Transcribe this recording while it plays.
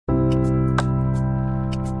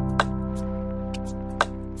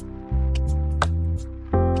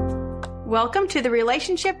Welcome to the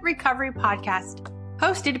Relationship Recovery Podcast,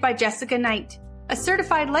 hosted by Jessica Knight, a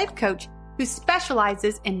certified life coach who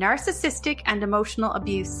specializes in narcissistic and emotional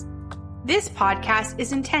abuse. This podcast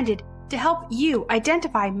is intended to help you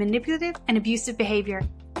identify manipulative and abusive behavior,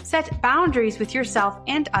 set boundaries with yourself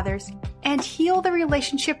and others, and heal the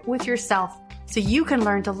relationship with yourself so you can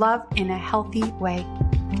learn to love in a healthy way.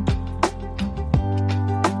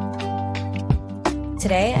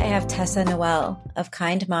 Today, I have Tessa Noel of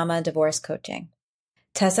Kind Mama Divorce Coaching.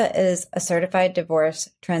 Tessa is a certified divorce,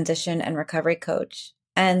 transition, and recovery coach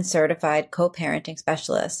and certified co-parenting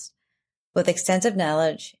specialist with extensive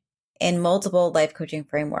knowledge in multiple life coaching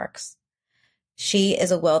frameworks. She is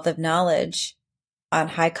a wealth of knowledge on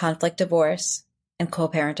high conflict divorce and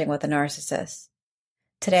co-parenting with a narcissist.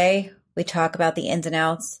 Today, we talk about the ins and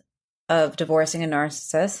outs of divorcing a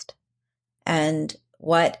narcissist and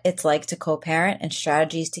what it's like to co-parent and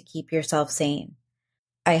strategies to keep yourself sane.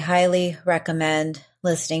 I highly recommend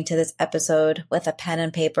listening to this episode with a pen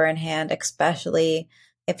and paper in hand, especially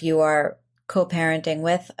if you are co-parenting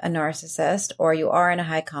with a narcissist or you are in a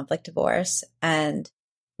high conflict divorce, and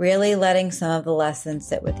really letting some of the lessons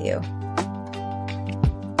sit with you.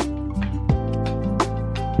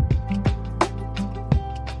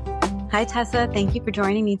 Hi, Tessa. Thank you for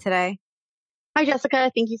joining me today. Hi,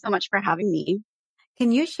 Jessica. Thank you so much for having me.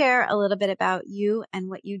 Can you share a little bit about you and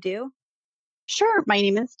what you do? Sure. My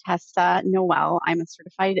name is Tessa Noel. I'm a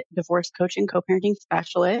certified divorce coach and co-parenting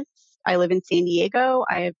specialist. I live in San Diego.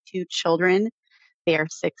 I have 2 children. They are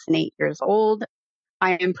 6 and 8 years old.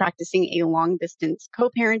 I am practicing a long distance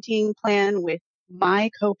co-parenting plan with my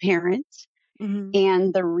co-parent.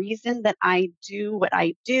 And the reason that I do what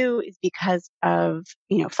I do is because of,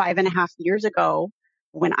 5.5 years ago,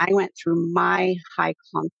 when I went through my high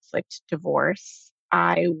conflict divorce,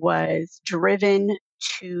 I was driven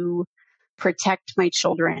to protect my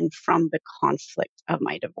children from the conflict of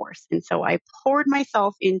my divorce. And so I poured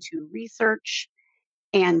myself into research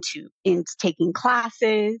and into taking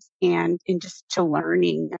classes and just to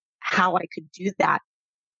learning how I could do that.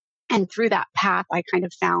 And through that path, I kind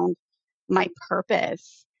of found my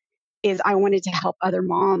purpose is I wanted to help other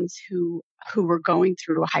moms who were going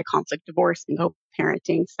through a high conflict divorce and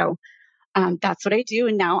co-parenting. So that's what I do.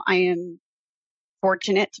 And now I am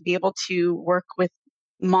fortunate to be able to work with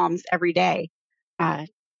moms every day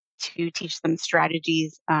to teach them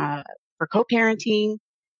strategies for co-parenting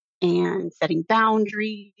and setting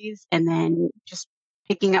boundaries, and then just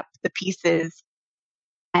picking up the pieces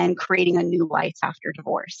and creating a new life after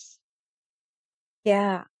divorce.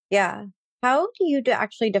 Yeah. How do you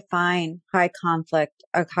actually define a high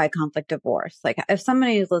conflict divorce? Like, if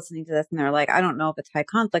somebody is listening to this and they're like, I don't know if it's high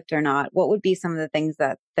conflict or not, what would be some of the things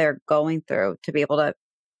that they're going through to be able to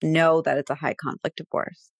know that it's a high conflict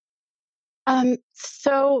divorce?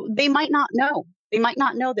 So they might not know. They might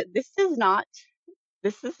not know that this is not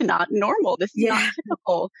normal. This is not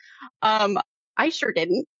typical. I sure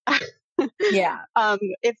didn't. Yeah.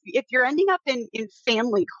 If you're ending up in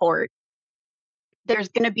family court, there's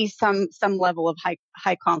going to be some level of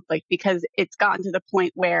high conflict, because it's gotten to the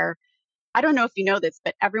point where, I don't know if you know this,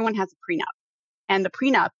 but everyone has a prenup, and the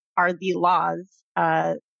prenup are the laws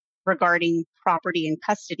regarding property and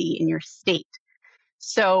custody in your state.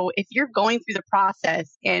 So if you're going through the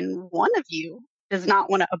process and one of you does not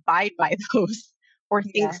want to abide by those, or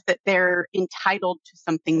thinks that they're entitled to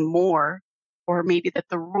something more, or maybe that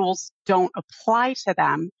the rules don't apply to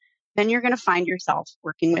them, then you're going to find yourself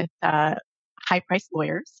working with high-priced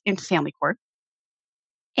lawyers in family court.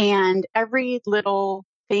 And every little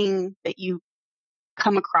thing that you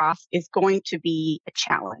come across is going to be a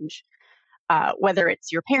challenge, whether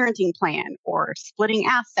it's your parenting plan or splitting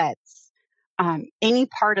assets. Any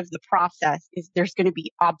part of the process there's going to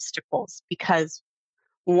be obstacles, because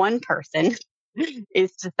one person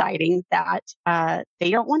is deciding that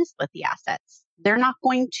they don't want to split the assets. They're not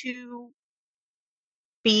going to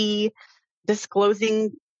be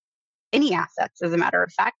disclosing any assets, as a matter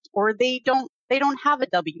of fact, or they don't have a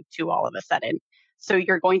W-2 all of a sudden. So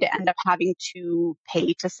you're going to end up having to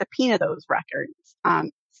pay to subpoena those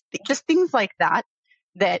records. Just things like that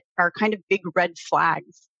are kind of big red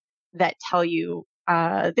flags that tell you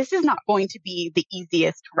this is not going to be the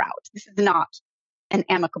easiest route. This is not an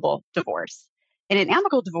amicable divorce. In an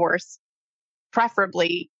amicable divorce,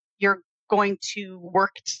 preferably, you're going to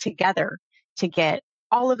work together to get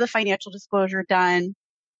all of the financial disclosure done.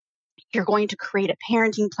 You're going to create a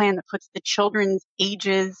parenting plan that puts the children's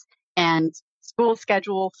ages and school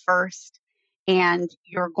schedule first, and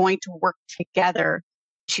you're going to work together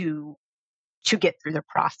to get through the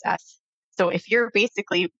process. So if you're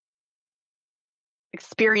basically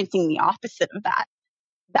experiencing the opposite of that,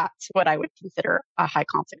 that's what I would consider a high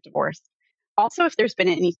conflict divorce. Also, if there's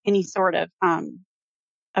been any sort of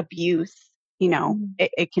abuse,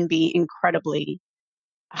 it can be incredibly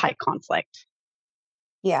high conflict.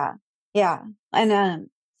 Yeah. Yeah. And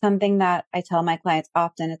something that I tell my clients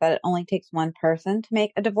often is that it only takes one person to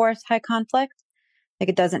make a divorce high conflict. Like,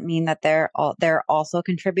 it doesn't mean that they're also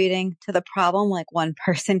contributing to the problem. Like, one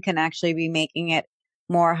person can actually be making it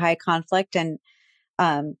more high conflict. And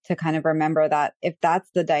to kind of remember that if that's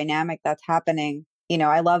the dynamic that's happening,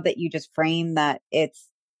 I love that you just frame that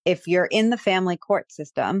if you're in the family court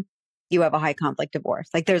system, you have a high conflict divorce.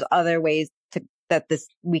 Like, there's other ways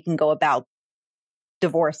we can go about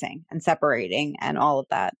divorcing and separating and all of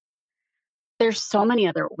that. There's so many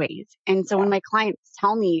other ways. And so when my clients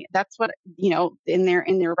tell me that's what, and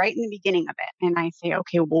they're right in the beginning of it. And I say,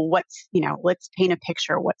 okay, well, let's paint a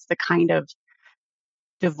picture. What's the kind of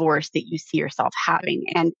divorce that you see yourself having?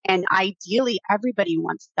 And ideally everybody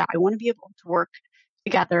wants that. I want to be able to work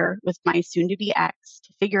together with my soon to be ex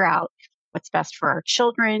to figure out what's best for our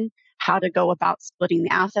children, how to go about splitting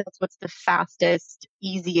the assets, what's the fastest,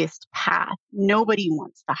 easiest path. Nobody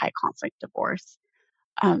wants the high conflict divorce.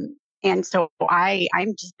 And so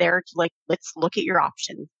I'm just there to let's look at your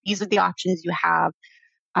options. These are the options you have.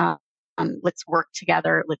 Let's work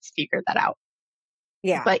together. Let's figure that out.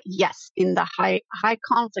 Yeah. But yes, in the high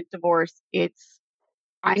conflict divorce,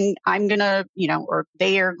 I'm gonna, or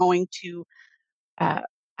they are going to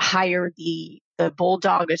hire the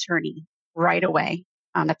bulldog attorney right away.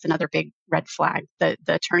 That's another big red flag. The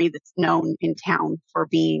attorney that's known in town for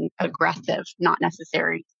being aggressive, not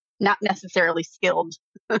necessarily skilled.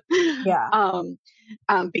 Yeah.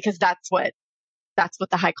 Because that's what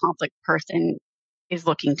the high conflict person is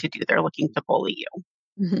looking to do. They're looking to bully you.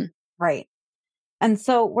 Mm-hmm. Right. And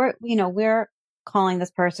so we're calling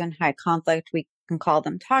this person high conflict. We can call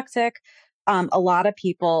them toxic. A lot of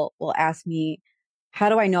people will ask me, how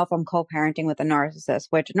do I know if I'm co-parenting with a narcissist?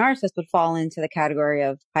 Which a narcissist would fall into the category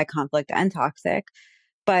of high conflict and toxic.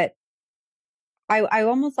 But I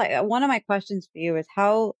almost like, one of my questions for you is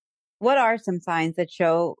what are some signs that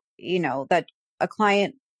show, that a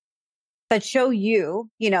client that show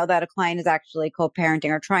that a client is actually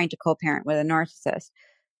co-parenting or trying to co-parent with a narcissist?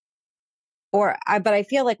 But I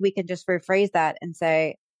feel like we can just rephrase that and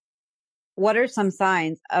say, what are some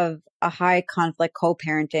signs of a high conflict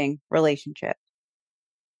co-parenting relationship?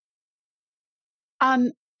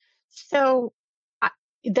 So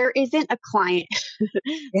there isn't a client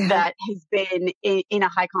that has been in a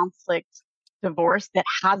high conflict divorce that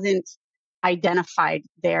hasn't identified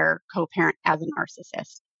their co-parent as a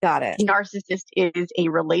narcissist. Got it. Narcissist is a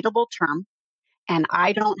relatable term, and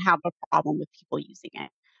I don't have a problem with people using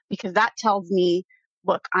it because that tells me,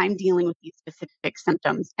 look, I'm dealing with these specific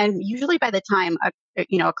symptoms. And usually by the time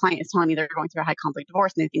a client is telling me they're going through a high conflict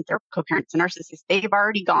divorce and they think their co-parent's a narcissist, they've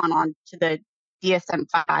already gone on to the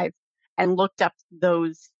DSM-5 and looked up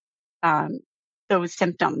those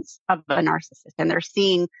symptoms of a narcissist. And they're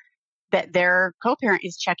seeing that their co-parent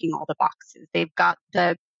is checking all the boxes. They've got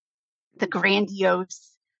the grandiose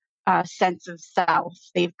sense of self.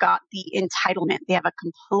 They've got the entitlement. They have a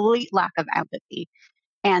complete lack of empathy.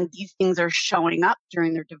 And these things are showing up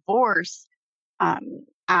during their divorce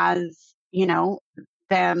as,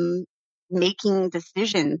 them making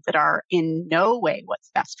decisions that are in no way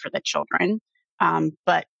what's best for the children,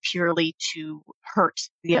 but purely to hurt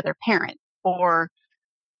the other parent. Or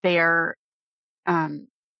they're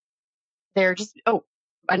just,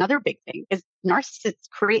 another big thing is narcissists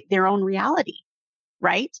create their own reality,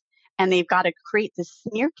 right? And they've got to create this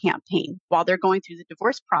smear campaign while they're going through the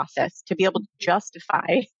divorce process to be able to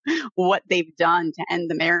justify what they've done to end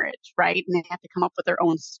the marriage, right? And they have to come up with their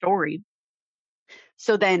own story.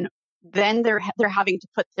 So then they're having to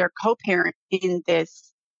put their co-parent in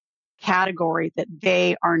this category that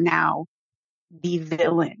they are now the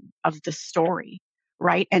villain of the story,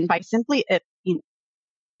 right? And by simply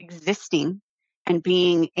existing and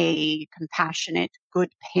being a compassionate, good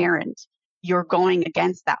parent, you're going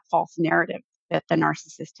against that false narrative that the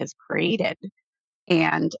narcissist has created.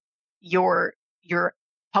 And you're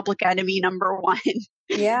public enemy number one.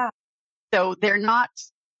 Yeah. So they're not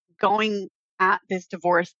going at this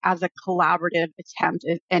divorce as a collaborative attempt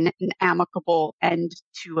and an amicable end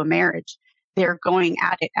to a marriage. They're going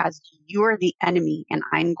at it as you're the enemy and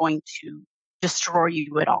I'm going to destroy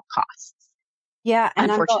you at all costs. Yeah. And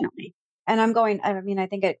unfortunately. I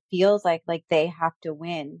think it feels like they have to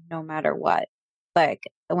win no matter what. Like,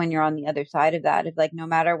 when you're on the other side of that, it's like, no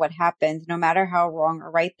matter what happens, no matter how wrong or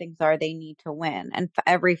right things are, they need to win. And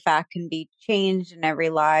every fact can be changed and every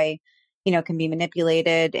lie can be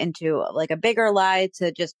manipulated into like a bigger lie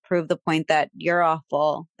to just prove the point that you're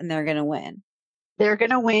awful and they're going to win. They're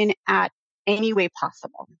going to win at any way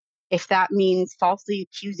possible. If that means falsely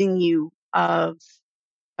accusing you of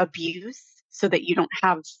abuse so that you don't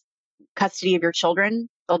have custody of your children,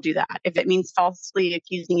 they'll do that. If it means falsely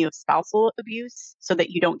accusing you of spousal abuse so that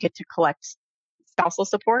you don't get to collect spousal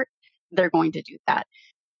support, they're going to do that.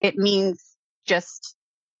 It means just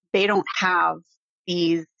they don't have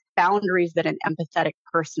these boundaries that an empathetic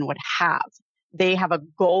person would have. They have a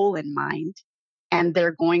goal in mind and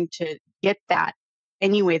they're going to get that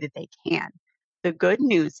any way that they can. The good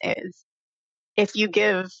news is if you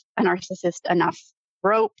give a narcissist enough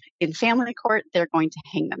rope in family court, they're going to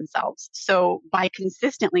hang themselves. So by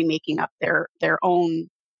consistently making up their own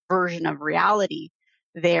version of reality,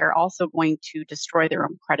 they're also going to destroy their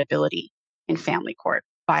own credibility in family court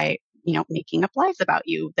by, making up lies about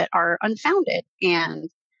you that are unfounded. And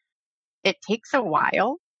it takes a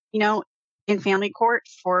while, in family court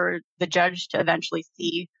for the judge to eventually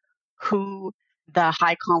see who the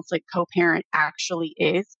high conflict co-parent actually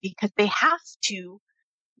is, because they have to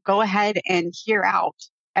go ahead and hear out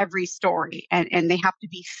every story and they have to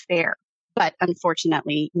be fair. But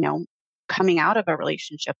unfortunately, coming out of a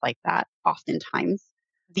relationship like that, oftentimes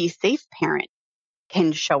the safe parent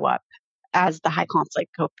can show up as the high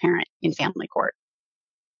conflict co-parent in family court.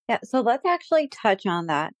 Yeah. So let's actually touch on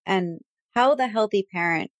that and how the healthy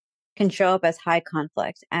parent can show up as high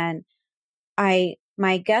conflict. And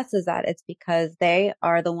my guess is that it's because they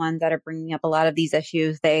are the ones that are bringing up a lot of these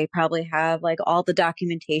issues. They probably have like all the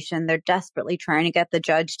documentation. They're desperately trying to get the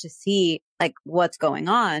judge to see like what's going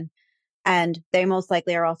on. And they most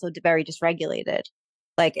likely are also very dysregulated.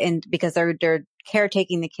 Because they're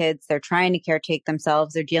caretaking the kids, they're trying to caretake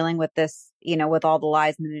themselves. They're dealing with this, with all the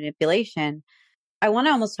lies and the manipulation. I want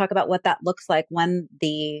to almost talk about what that looks like when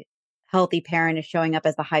the healthy parent is showing up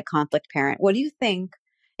as the high conflict parent. What do you think,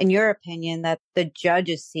 in your opinion, that the judge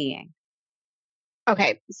is seeing?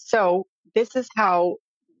 Okay, so this is how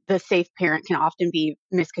the safe parent can often be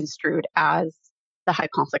misconstrued as the high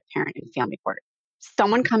conflict parent in family court.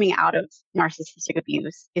 Someone coming out of narcissistic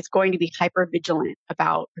abuse is going to be hyper vigilant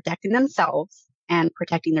about protecting themselves and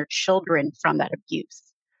protecting their children from that abuse.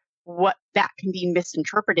 What that can be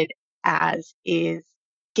misinterpreted as is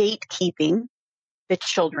gatekeeping the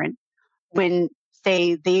children when,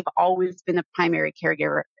 say, they've always been the primary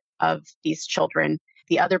caregiver of these children.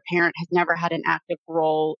 The other parent has never had an active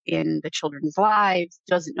role in the children's lives,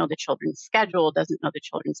 doesn't know the children's schedule, doesn't know the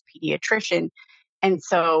children's pediatrician. And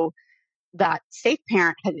so that safe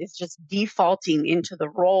parent is just defaulting into the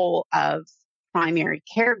role of primary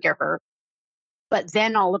caregiver. But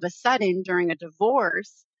then all of a sudden during a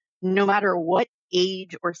divorce, no matter what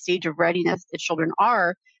age or stage of readiness the children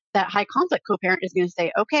are, that high conflict co-parent is going to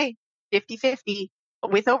say, okay, 50-50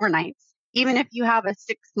 with overnights. Even if you have a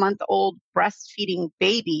 6-month-old breastfeeding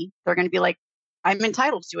baby, they're going to be like, I'm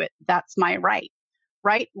entitled to it. That's my right.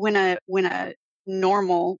 Right? When a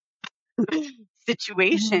normal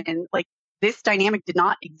situation like this dynamic did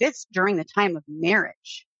not exist during the time of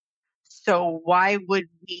marriage. So why would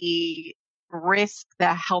we risk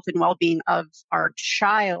the health and well-being of our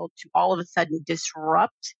child to all of a sudden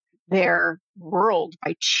disrupt their world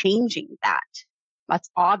by changing that? That's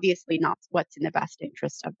obviously not what's in the best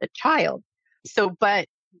interest of the child. So, but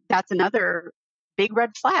that's another big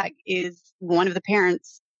red flag, is one of the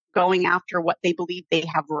parents going after what they believe they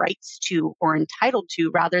have rights to or entitled to,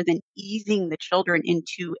 rather than easing the children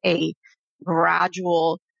into a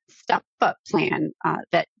gradual step-up plan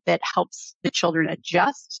that helps the children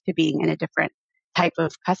adjust to being in a different type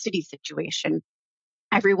of custody situation.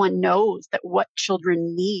 Everyone knows that what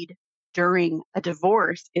children need during a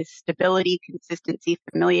divorce is stability, consistency,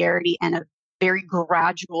 familiarity, and a very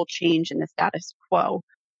gradual change in the status quo.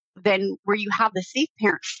 Then where you have the safe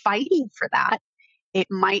parent fighting for that, it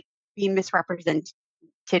might be misrepresented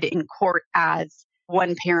in court as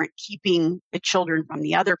one parent keeping the children from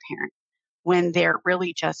the other parent, when they're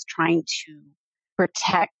really just trying to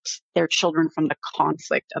protect their children from the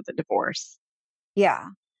conflict of the divorce. Yeah.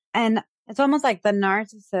 And it's almost like the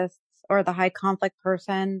narcissists or the high conflict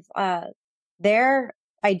persons, their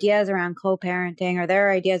ideas around co-parenting or their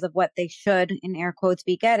ideas of what they should, in air quotes,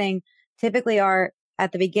 be getting typically are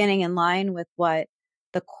at the beginning in line with what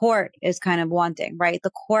the court is kind of wanting, right? The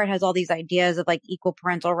court has all these ideas of like equal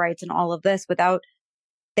parental rights and all of this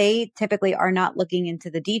they typically are not looking into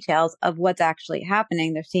the details of what's actually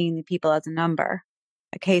happening. They're seeing the people as a number,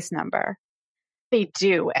 a case number. They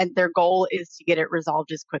do. And their goal is to get it resolved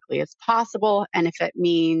as quickly as possible. And if it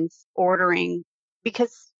means ordering,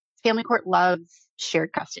 because family court loves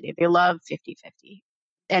shared custody, they love 50-50.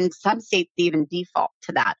 And some states even default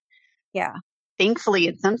to that. Yeah. Thankfully,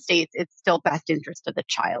 in some states, it's still best interest of the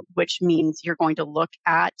child, which means you're going to look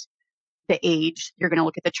at the age, you're going to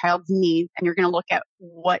look at the child's needs, and you're going to look at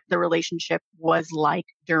what the relationship was like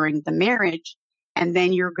during the marriage. And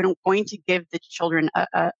then you're going to give the children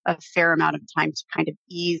a fair amount of time to kind of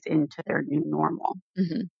ease into their new normal.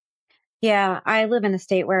 Mm-hmm. Yeah, I live in a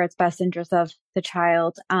state where it's best interest of the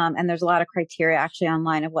child. And there's a lot of criteria actually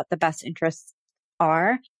online of what the best interests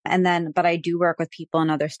are. But I do work with people in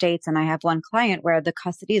other states. And I have one client where the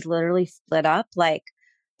custody is literally split up. Like,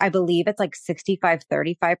 I believe it's like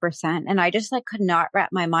 35%. And I just like could not wrap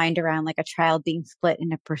my mind around like a child being split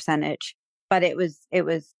in a percentage. But it was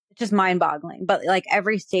just mind boggling. But like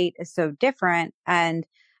every state is so different. And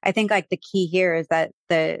I think like the key here is that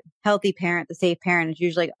the healthy parent, the safe parent is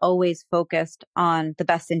usually always focused on the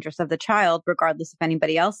best interest of the child, regardless if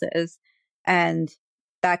anybody else is. And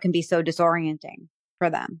that can be so disorienting for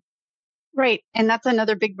them. Right. And that's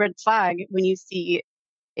another big red flag when you see,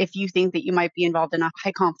 if you think that you might be involved in a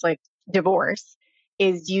high conflict divorce,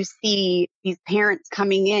 is you see these parents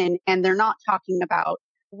coming in and they're not talking about,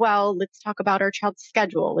 well, let's talk about our child's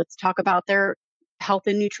schedule. Let's talk about their health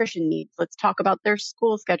and nutrition needs. Let's talk about their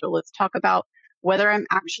school schedule. Let's talk about whether I'm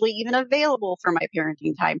actually even available for my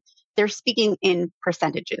parenting time. They're speaking in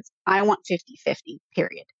percentages. I want 50-50,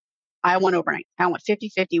 period. I want overnight. I want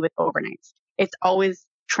 50-50 with overnights. It's always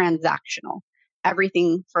transactional.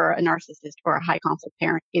 Everything for a narcissist or a high conflict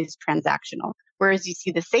parent is transactional. Whereas you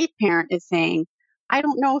see the safe parent is saying, I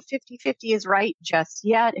don't know if 50-50 is right just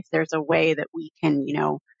yet. If there's a way that we can,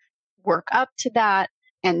 work up to that.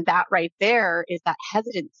 And that right there is that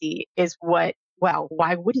hesitancy is what, well,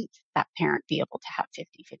 why wouldn't that parent be able to have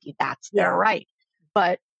 50-50? That's their right.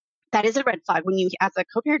 But that is a red flag when you, as a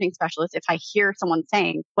co-parenting specialist, if I hear someone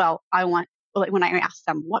saying, well, when I ask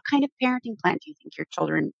them, what kind of parenting plan do you think your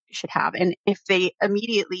children should have? And if they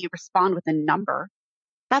immediately respond with a number,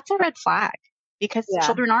 that's a red flag because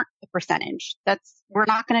children aren't a percentage. We're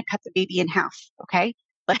not going to cut the baby in half. Okay.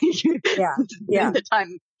 Like the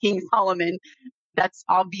time King Solomon, that's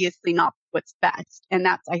obviously not what's best. And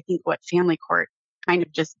that's, I think, what family court kind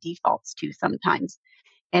of just defaults to sometimes.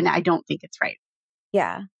 And I don't think it's right.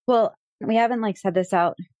 Yeah. Well, we haven't said this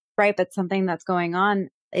out right, but something that's going on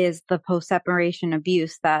is the post-separation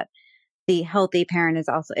abuse that the healthy parent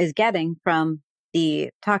is getting from the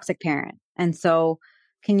toxic parent. And so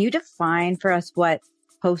can you define for us what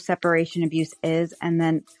post-separation abuse is and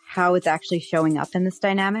then how it's actually showing up in this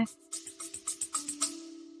dynamic?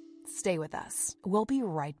 Stay with us. We'll be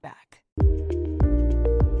right back.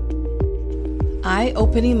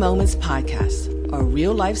 Eye-Opening Moments podcast are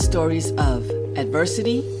real-life stories of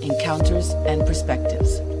adversity, encounters, and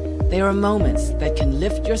perspectives. They are moments that can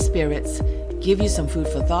lift your spirits, give you some food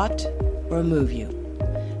for thought, or move you.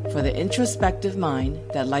 For the introspective mind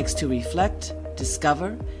that likes to reflect,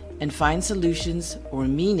 discover, and find solutions or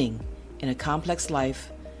meaning in a complex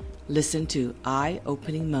life, listen to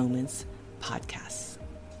Eye-Opening Moments podcasts.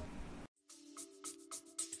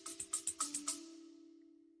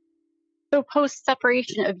 So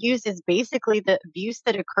post-separation abuse is basically the abuse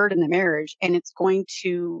that occurred in the marriage, and it's going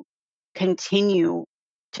to continue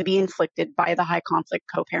to be inflicted by the high conflict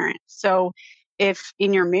co-parent. So if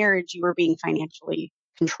in your marriage you were being financially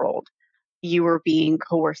controlled, you were being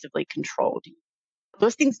coercively controlled,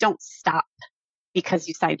 those things don't stop because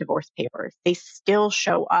you signed divorce papers. They still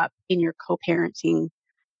show up in your co-parenting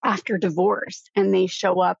after divorce, and they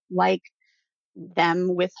show up like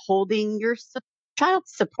them withholding your child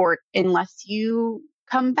support unless you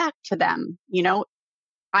come back to them.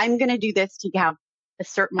 I'm going to do this to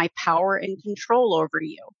assert my power and control over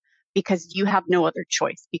you because you have no other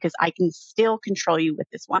choice, because I can still control you with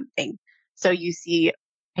this one thing. So you see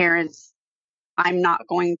parents, I'm not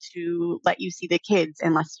going to let you see the kids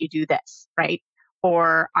unless you do this, right?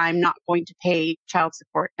 Or I'm not going to pay child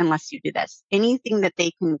support unless you do this. Anything that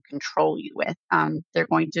they can control you with. They're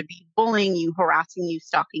going to be bullying you, harassing you,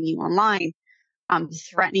 stalking you online,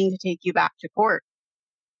 threatening to take you back to court.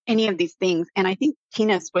 Any of these things. And I think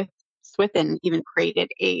Tina Swithin even created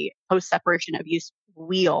a post-separation abuse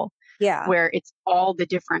wheel where it's all the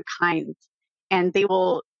different kinds. And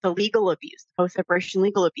the legal abuse, post-separation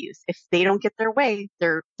legal abuse, if they don't get their way,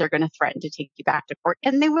 they're going to threaten to take you back to court,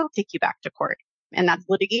 and they will take you back to court. And that's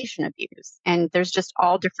litigation abuse. And there's just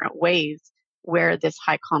all different ways where this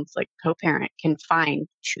high conflict co-parent can find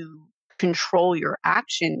to control your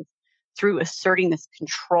actions through asserting this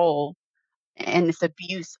control and this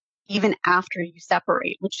abuse even after you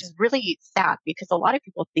separate, which is really sad because a lot of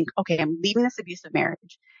people think, okay, I'm leaving this abusive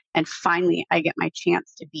marriage and finally I get my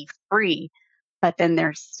chance to be free, but then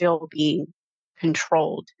they're still being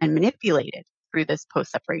controlled and manipulated through this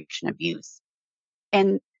post-separation abuse.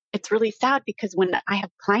 And it's really sad because when I have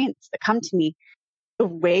clients that come to me, the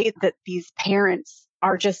way that these parents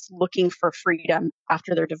are just looking for freedom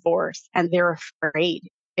after their divorce and they're afraid,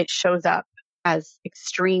 it shows up as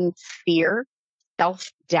extreme fear,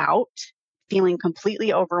 self-doubt, feeling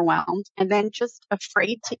completely overwhelmed, and then just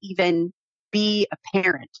afraid to even be a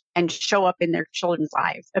parent and show up in their children's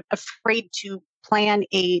lives, afraid to plan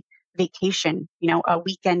a vacation, a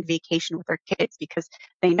weekend vacation with their kids, because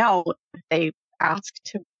they know if they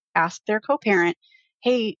ask their co-parent,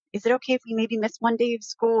 hey, is it okay if we maybe miss one day of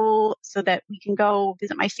school so that we can go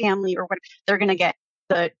visit my family or what? They're going to get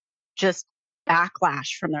the just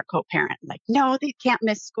backlash from their co-parent. Like, no, they can't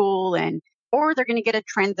miss school. Or they're going to get a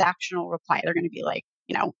transactional reply. They're going to be like,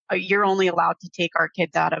 you're only allowed to take our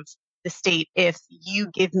kids out of the state if you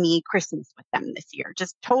give me Christmas with them this year.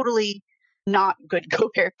 Just totally not good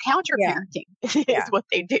co-parent. Counter-parenting is what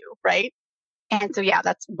they do, right? And so,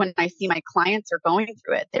 that's when I see my clients are going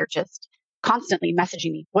through it. They're just constantly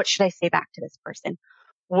messaging me. What should I say back to this person?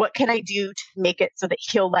 What can I do to make it so that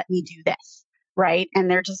he'll let me do this? Right. And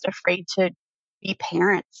they're just afraid to be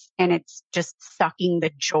parents. And it's just sucking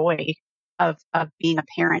the joy of being a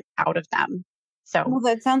parent out of them. So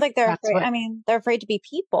well, it sounds like they're afraid. They're afraid to be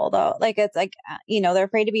people though. Like it's like, they're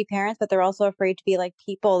afraid to be parents, but they're also afraid to be like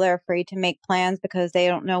people. They're afraid to make plans because they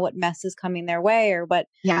don't know what mess is coming their way or what,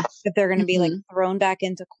 if they're going to be like thrown back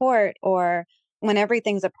into court, or when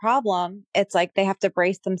everything's a problem, it's like they have to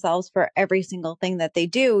brace themselves for every single thing that they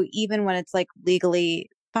do, even when it's like legally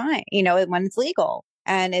fine, when it's legal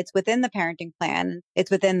and it's within the parenting plan, it's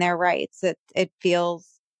within their rights. It feels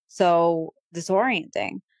so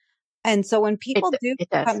disorienting. And so when people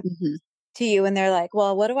come to you and they're like,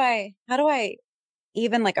 well, how do I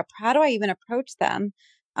even approach them?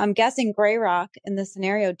 I'm guessing gray rock in this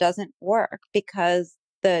scenario doesn't work because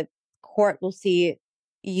the court will see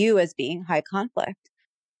you as being high conflict.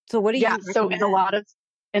 So what do you recommend? So in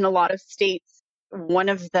a lot of states, one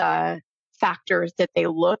of the factors that they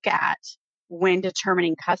look at when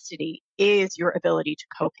determining custody is your ability to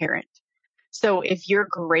co-parent. So if you're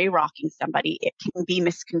gray rocking somebody, it can be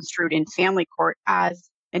misconstrued in family court as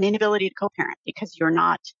an inability to co-parent because you're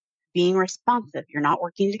not being responsive, you're not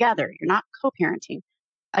working together, you're not co-parenting.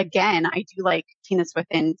 Again, I do like Tina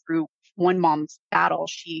Swithin through One Mom's Battle.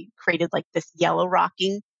 She created like this yellow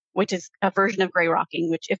rocking, which is a version of gray rocking,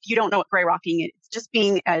 which if you don't know what gray rocking is, it's just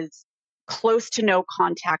being as close to no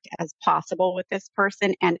contact as possible with this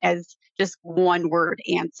person and as just one word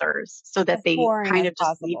answers so that they kind of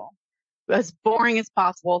just leave, as boring as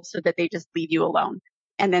possible so that they just leave you alone.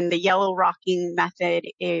 And then the yellow rocking method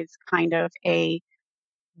is kind of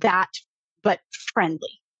but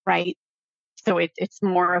friendly, right? So it's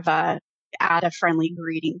more of add a friendly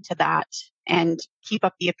greeting to that and keep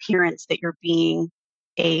up the appearance that you're being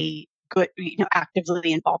a good,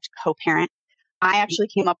 actively involved co-parent. I actually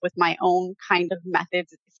came up with my own kind of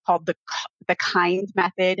methods. It's called the kind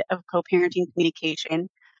method of co-parenting communication.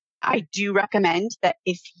 I do recommend that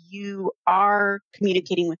if you are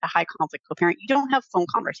communicating with a high conflict co-parent, you don't have phone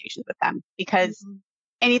conversations with them because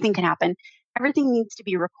anything can happen. Everything needs to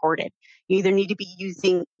be recorded. You either need to be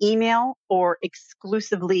using email or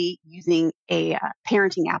exclusively using a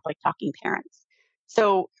parenting app like Talking Parents.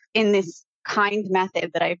 So in this kind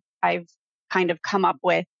method that I've kind of come up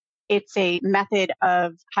with, it's a method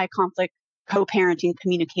of high conflict co-parenting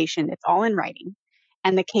communication. It's all in writing.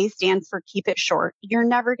 And the K stands for keep it short. You're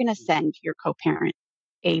never going to send your co-parent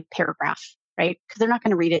a paragraph, right? Because they're not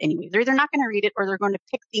going to read it anyway. They're either not going to read it or they're going to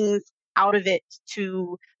pick things out of it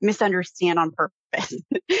to misunderstand on purpose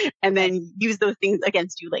and then use those things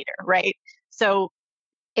against you later, right? So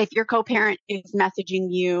if your co-parent is messaging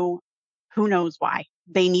you, who knows why?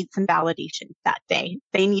 They need some validation that day.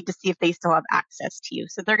 They need to see if they still have access to you.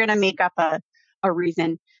 So they're going to make up a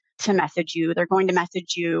reason to message you. They're going to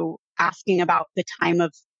message you asking about the time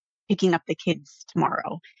of picking up the kids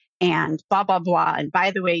tomorrow and blah, blah, blah. And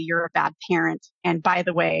by the way, you're a bad parent. And by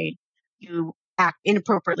the way, you act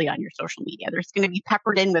inappropriately on your social media. There's going to be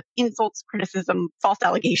peppered in with insults, criticism, false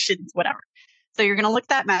allegations, whatever. So you're going to look at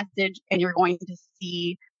that message and you're going to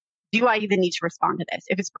see, do I even need to respond to this?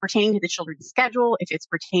 If it's pertaining to the children's schedule, if it's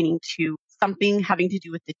pertaining to something having to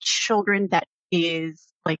do with the children that is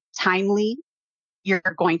like timely, you're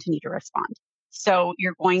going to need to respond. So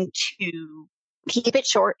you're going to keep it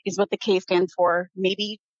short is what the K stands for,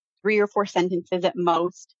 maybe 3 or 4 sentences at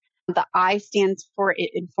most. The I stands for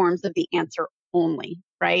it informs of the answer only,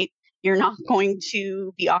 right? You're not going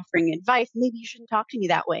to be offering advice. Maybe you shouldn't talk to me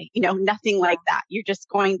that way. Nothing like that. You're just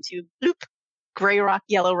going to bloop, gray rock,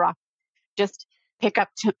 yellow rock. Just Pickup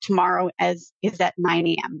tomorrow is at 9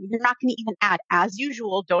 a.m. You're not going to even add, as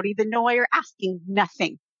usual, don't even know why you're asking,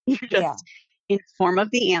 nothing. You're Yeah. just inform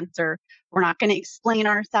of the answer. We're not going to explain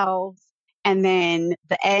ourselves. And then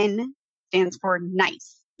the N stands for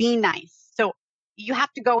nice. Be nice. So you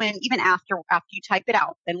have to go in even after you type it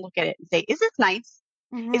out, then look at it and say, is this nice?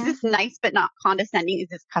 Is this nice but not condescending? Is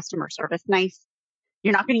this customer service nice?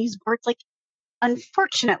 You're not going to use words like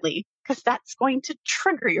unfortunately, because that's going to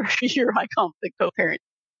trigger your high conflict co-parent.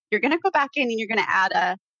 You're going to go back in and you're going to add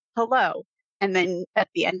a hello. And then at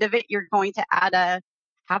the end of it, you're going to add a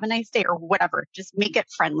have a nice day or whatever. Just make it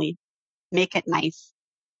friendly, make it nice.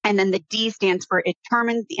 And then the D stands for it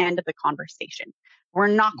determines the end of the conversation. We're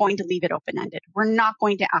not going to leave it open-ended. We're not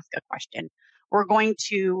going to ask a question. We're going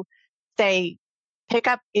to say,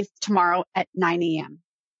 pickup is tomorrow at 9 a.m.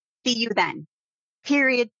 See you then.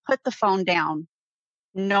 Period. Put the phone down.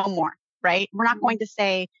 No more, right? We're not going to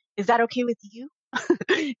say, is that okay with you?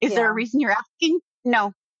 Is there a reason you're asking?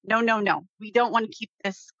 No. We don't want to keep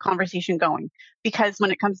this conversation going because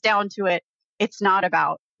when it comes down to it, it's not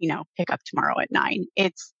about, pick up tomorrow at 9.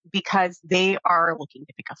 It's because they are looking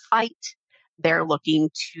to pick a fight. They're looking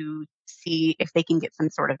to see if they can get some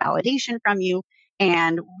sort of validation from you.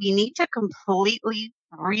 And we need to completely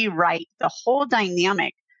rewrite the whole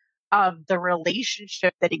dynamic of the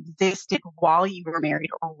relationship that existed while you were married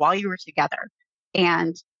or while you were together,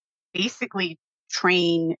 and basically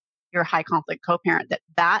train your high conflict co-parent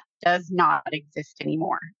that does not exist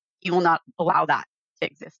anymore. You will not allow that to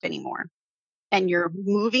exist anymore. And you're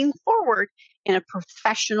moving forward in a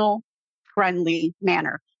professional, friendly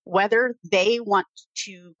manner, whether they want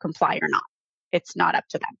to comply or not. It's not up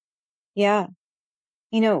to them. Yeah.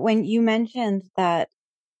 When you mentioned that,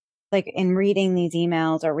 like in reading these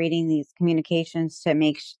emails or reading these communications to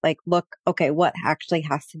make look, okay, what actually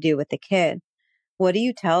has to do with the kid? What do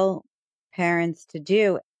you tell parents to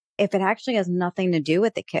do if it actually has nothing to do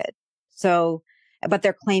with the kid? So, but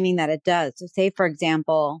they're claiming that it does. So say, for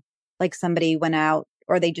example, like somebody went out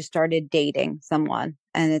or they just started dating someone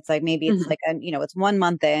and it's like, maybe it's like, it's 1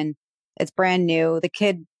 month in, it's brand new. The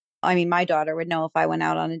kid, my daughter would know if I went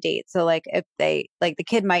out on a date. So like if they, like the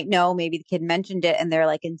kid might know, maybe the kid mentioned it and they're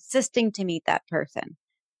like insisting to meet that person.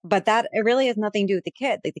 But that it really has nothing to do with the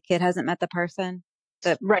kid. Like the kid hasn't met the person.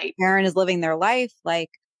 The parent is living their life. Like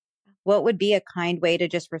what would be a kind way to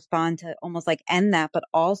just respond to almost like end that, but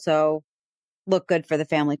also look good for the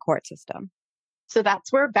family court system? So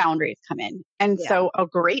that's where boundaries come in. And so a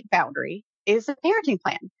great boundary is a parenting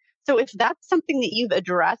plan. So if that's something that you've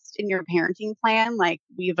addressed in your parenting plan, like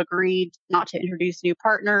we've agreed not to introduce new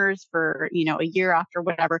partners for, a year after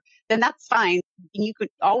whatever, then that's fine. And you could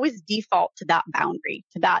always default to that boundary,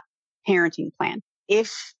 to that parenting plan.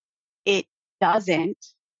 If it doesn't,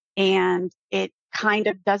 and it kind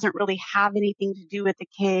of doesn't really have anything to do with the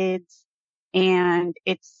kids, and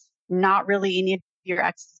it's not really any of your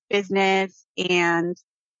ex's business, and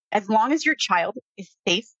as long as your child is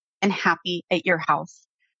safe and happy at your house,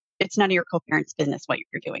 it's none of your co-parents' business what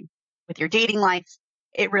you're doing with your dating life.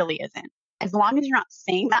 It really isn't. As long as you're not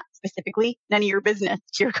saying that specifically, none of your business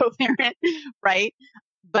to your co-parent, right?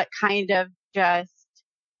 But kind of just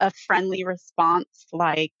a friendly response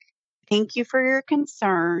like, thank you for your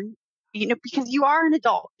concern, because you are an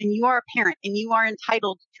adult and you are a parent and you are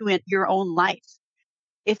entitled to your own life.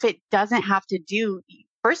 If it doesn't have to do,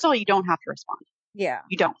 first of all, you don't have to respond. Yeah.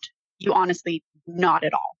 You don't. You honestly, not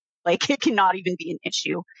at all. Like it cannot even be an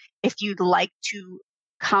issue. If you'd like to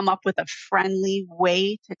come up with a friendly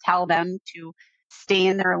way to tell them to stay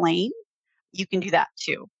in their lane, you can do that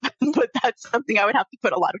too. But that's something I would have to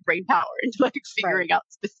put a lot of brain power into, like figuring out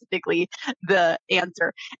specifically the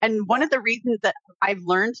answer. And one of the reasons that I've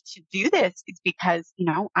learned to do this is because,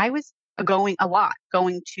 I was going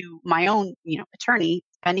to my own, attorney,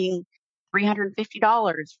 spending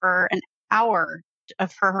 $350 for an hour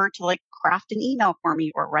for her to like craft an email for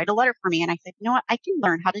me or write a letter for me. And I said, you know what, I can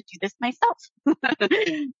learn how to do this myself.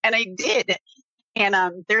 And I did. And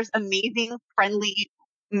there's amazing, friendly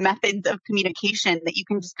methods of communication that you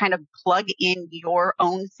can just kind of plug in your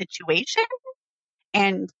own situation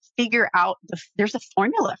and figure out there's a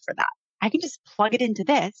formula for that. I can just plug it into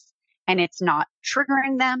this and it's not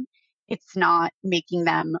triggering them. It's not making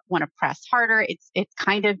them want to press harder. It's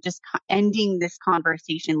kind of just ending this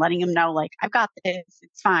conversation, letting them know like, I've got this.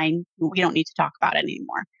 It's fine. We don't need to talk about it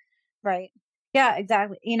anymore. Right. Yeah,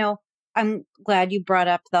 exactly. I'm glad you brought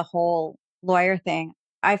up the whole lawyer thing.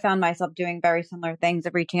 I found myself doing very similar things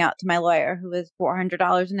of reaching out to my lawyer who is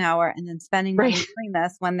 $400 an hour and then spending money doing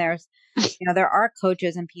this when there's, there are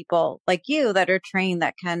coaches and people like you that are trained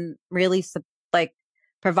that can really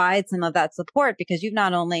provide some of that support, because you've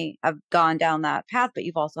not only have gone down that path, but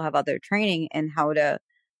you've also have other training in how to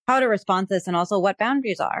respond to this, and also what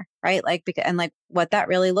boundaries are, right? Like, and like what that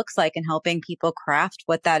really looks like, and helping people craft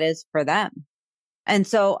what that is for them. And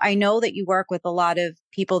so I know that you work with a lot of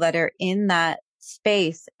people that are in that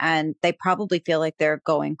space, and they probably feel like they're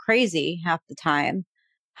going crazy half the time.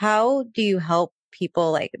 How do you help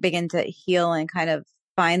people like begin to heal and kind of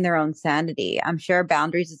find their own sanity? I'm sure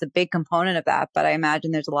boundaries is a big component of that, but I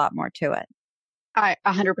imagine there's a lot more to it. I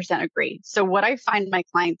 100% agree. So what I find my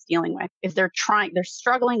clients dealing with is they're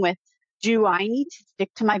struggling with, do I need to stick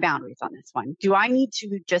to my boundaries on this one? Do I need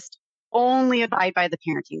to just only abide by the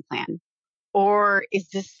parenting plan? Or is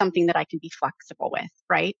this something that I can be flexible with,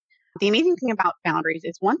 right? The amazing thing about boundaries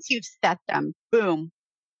is once you've set them, boom,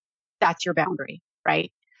 that's your boundary,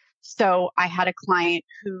 right? So I had a client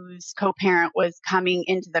whose co-parent was coming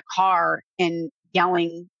into the car and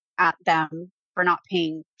yelling at them for not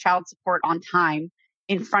paying child support on time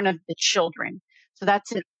in front of the children. So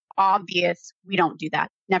that's an obvious, we don't do that.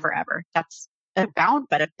 Never, ever. That's a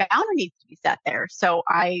but a boundary needs to be set there. So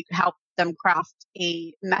I helped them craft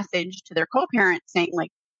a message to their co-parent saying,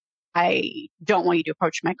 like, I don't want you to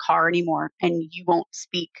approach my car anymore, and you won't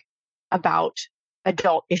speak about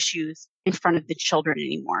adult issues in front of the children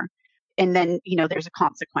anymore. And then, there's a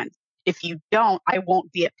consequence. If you don't, I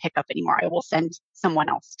won't be at pickup anymore. I will send someone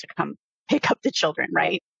else to come pick up the children,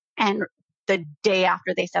 right? And the day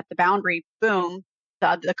after they set the boundary, boom,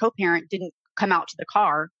 the co-parent didn't come out to the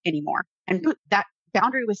car anymore. And that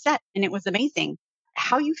boundary was set, and it was amazing.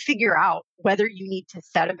 How you figure out whether you need to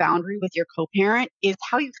set a boundary with your co-parent is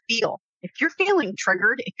how you feel. If you're feeling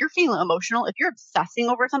triggered, if you're feeling emotional, if you're obsessing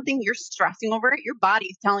over something, you're stressing over it, your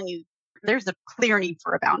body's telling you there's a clear need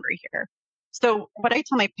for a boundary here. So what I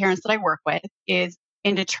tell my parents that I work with is,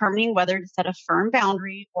 in determining whether to set a firm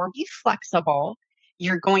boundary or be flexible,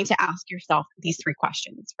 you're going to ask yourself these 3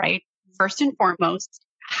 questions, right? First and foremost,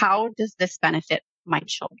 how does this benefit my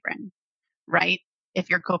children, right? If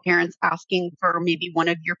your co-parent's asking for maybe one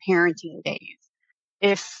of your parenting days,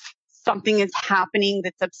 if something is happening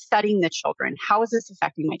that's upsetting the children, how is this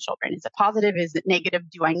affecting my children? Is it positive? Is it negative?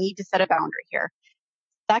 Do I need to set a boundary here?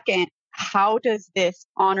 Second, how does this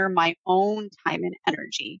honor my own time and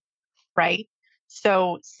energy, right?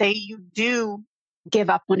 So say you do give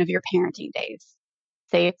up one of your parenting days.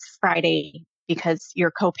 Say it's Friday because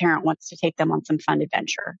your co-parent wants to take them on some fun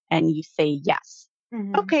adventure and you say yes.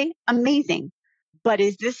 Mm-hmm. Okay, amazing. But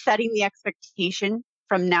is this setting the expectation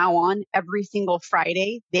from now on, every single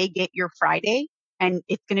Friday, they get your Friday, and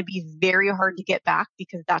it's going to be very hard to get back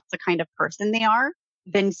because that's the kind of person they are?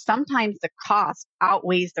 Then sometimes the cost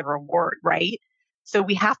outweighs the reward, right? So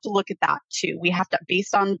we have to look at that too. We have to,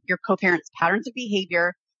 based on your co-parents' patterns of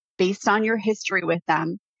behavior, based on your history with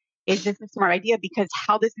them, is this a smart idea? Because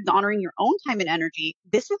how this is honoring your own time and energy,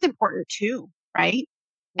 this is important too, right?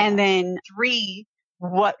 Yeah. And then 3,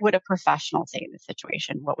 what would a professional say in this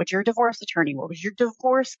situation? What would your divorce attorney, what would your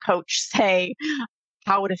divorce coach say?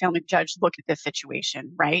 How would a family judge look at this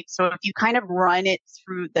situation, right? So if you kind of run it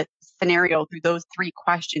through the scenario, through those 3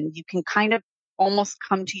 questions, you can kind of almost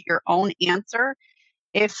come to your own answer.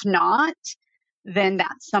 If not, then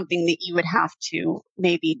that's something that you would have to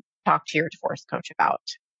maybe talk to your divorce coach about,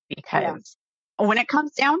 because when it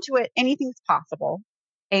comes down to it, anything's possible.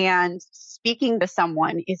 And speaking to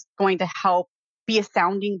someone is going to help be a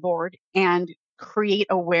sounding board and create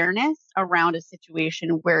awareness around a situation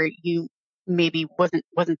where you maybe wasn't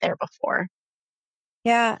there before.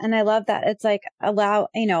 Yeah. And I love that. It's like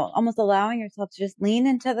almost allowing yourself to just lean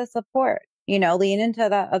into the support, lean into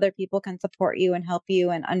that other people can support you and help you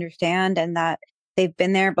and understand, and that they've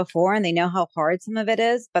been there before and they know how hard some of it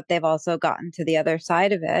is, but they've also gotten to the other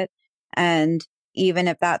side of it. And even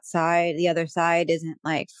if the other side isn't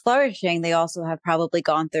like flourishing, they also have probably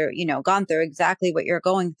gone through exactly what you're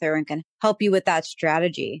going through and can help you with that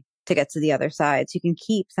strategy to get to the other side. So you can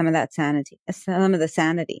keep some of the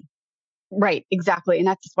sanity. Right, exactly. And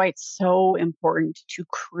that's why it's so important to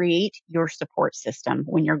create your support system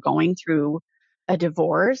when you're going through a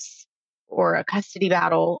divorce or a custody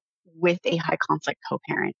battle with a high conflict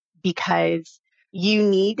co-parent, because you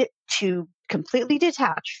need to completely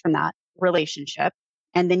detach from that relationship.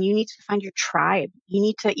 And then you need to find your tribe. You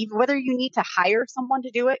need to, even whether you need to hire someone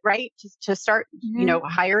to do it, right? To start,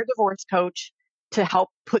 hire a divorce coach to help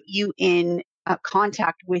put you in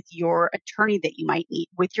contact with your attorney that you might need,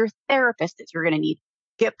 with your therapist that you're going to need.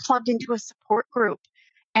 Get plugged into a support group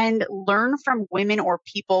and learn from women or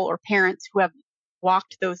people or parents who have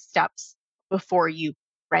walked those steps before you,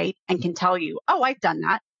 right? And can tell you, oh, I've done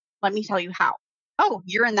that. Let me tell you how. Oh,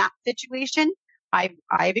 you're in that situation.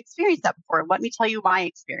 I've experienced that before. Let me tell you my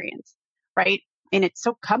experience, right? And it's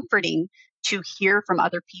so comforting to hear from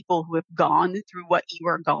other people who have gone through what you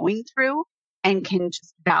are going through and can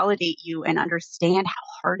just validate you and understand how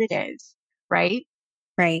hard it is, right?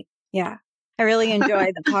 Right. Yeah. I really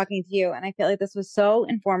enjoyed talking to you. And I feel like this was so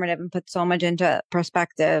informative and put so much into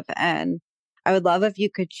perspective. And I would love if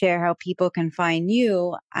you could share how people can find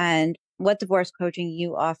you and what divorce coaching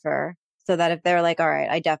you offer so that if they're like, all right,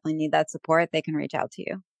 I definitely need that support, they can reach out to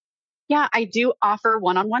you. Yeah, I do offer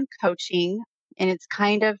one-on-one coaching, and it's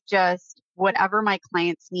kind of just whatever my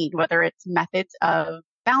clients need, whether it's methods of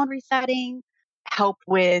boundary setting, help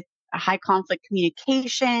with high conflict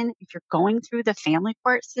communication. If you're going through the family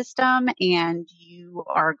court system and you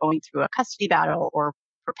are going through a custody battle or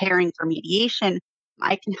preparing for mediation,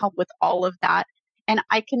 I can help with all of that. And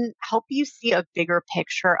I can help you see a bigger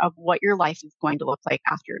picture of what your life is going to look like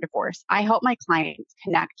after your divorce. I help my clients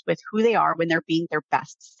connect with who they are when they're being their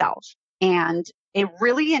best self. And it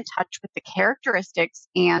really in touch with the characteristics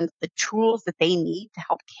and the tools that they need to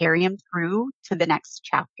help carry them through to the next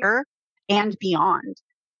chapter and beyond.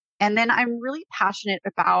 And then I'm really passionate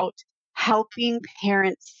about helping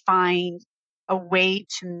parents find a way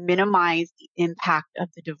to minimize the impact of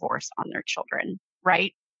the divorce on their children,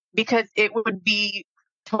 right? Because it would be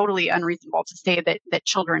totally unreasonable to say that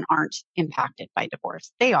children aren't impacted by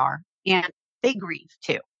divorce. They are, and they grieve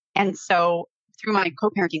too. And so through my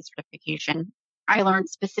co-parenting certification, I learned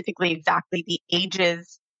specifically exactly the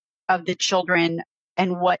ages of the children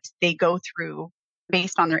and what they go through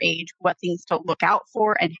based on their age, what things to look out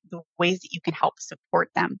for, and the ways that you can help support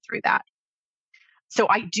them through that. So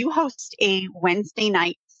I do host a Wednesday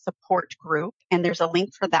night support group, and there's a link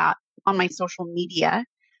for that on my social media.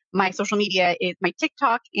 My social media is my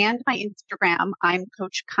TikTok and my Instagram. I'm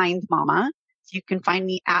Coach Kind Mama. So you can find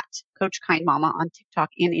me at Coach Kind Mama on TikTok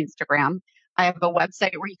and Instagram. I have a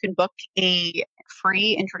website where you can book a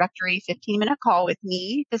free introductory 15-minute call with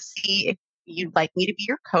me to see if you'd like me to be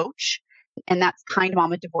your coach. And that's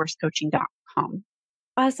kindmamadivorcecoaching.com.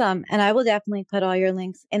 Awesome. And I will definitely put all your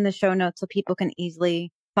links in the show notes so people can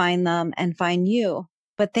easily find them and find you.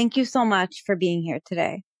 But thank you so much for being here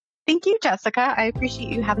today. Thank you, Jessica. I appreciate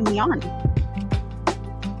you having me on.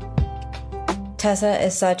 Tessa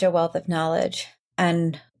is such a wealth of knowledge.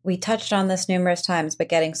 And we touched on this numerous times, but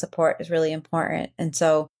getting support is really important. And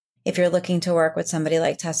so if you're looking to work with somebody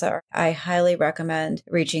like Tessa, I highly recommend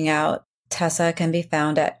reaching out. Tessa can be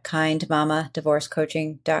found at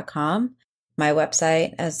kindmamadivorcecoaching.com. My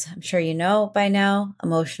website, as I'm sure you know by now,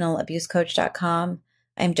 emotionalabusecoach.com.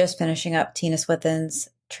 I'm just finishing up Tina Swithin's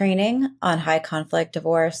training on high conflict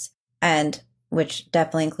divorce, and which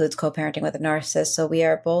definitely includes co-parenting with a narcissist. So we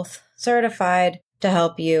are both certified to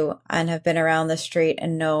help you and have been around the street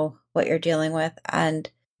and know what you're dealing with. And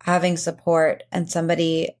having support and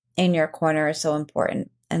somebody in your corner is so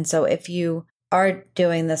important. And so if you are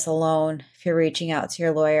doing this alone, if you're reaching out to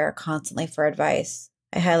your lawyer constantly for advice,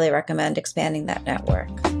 I highly recommend expanding that network.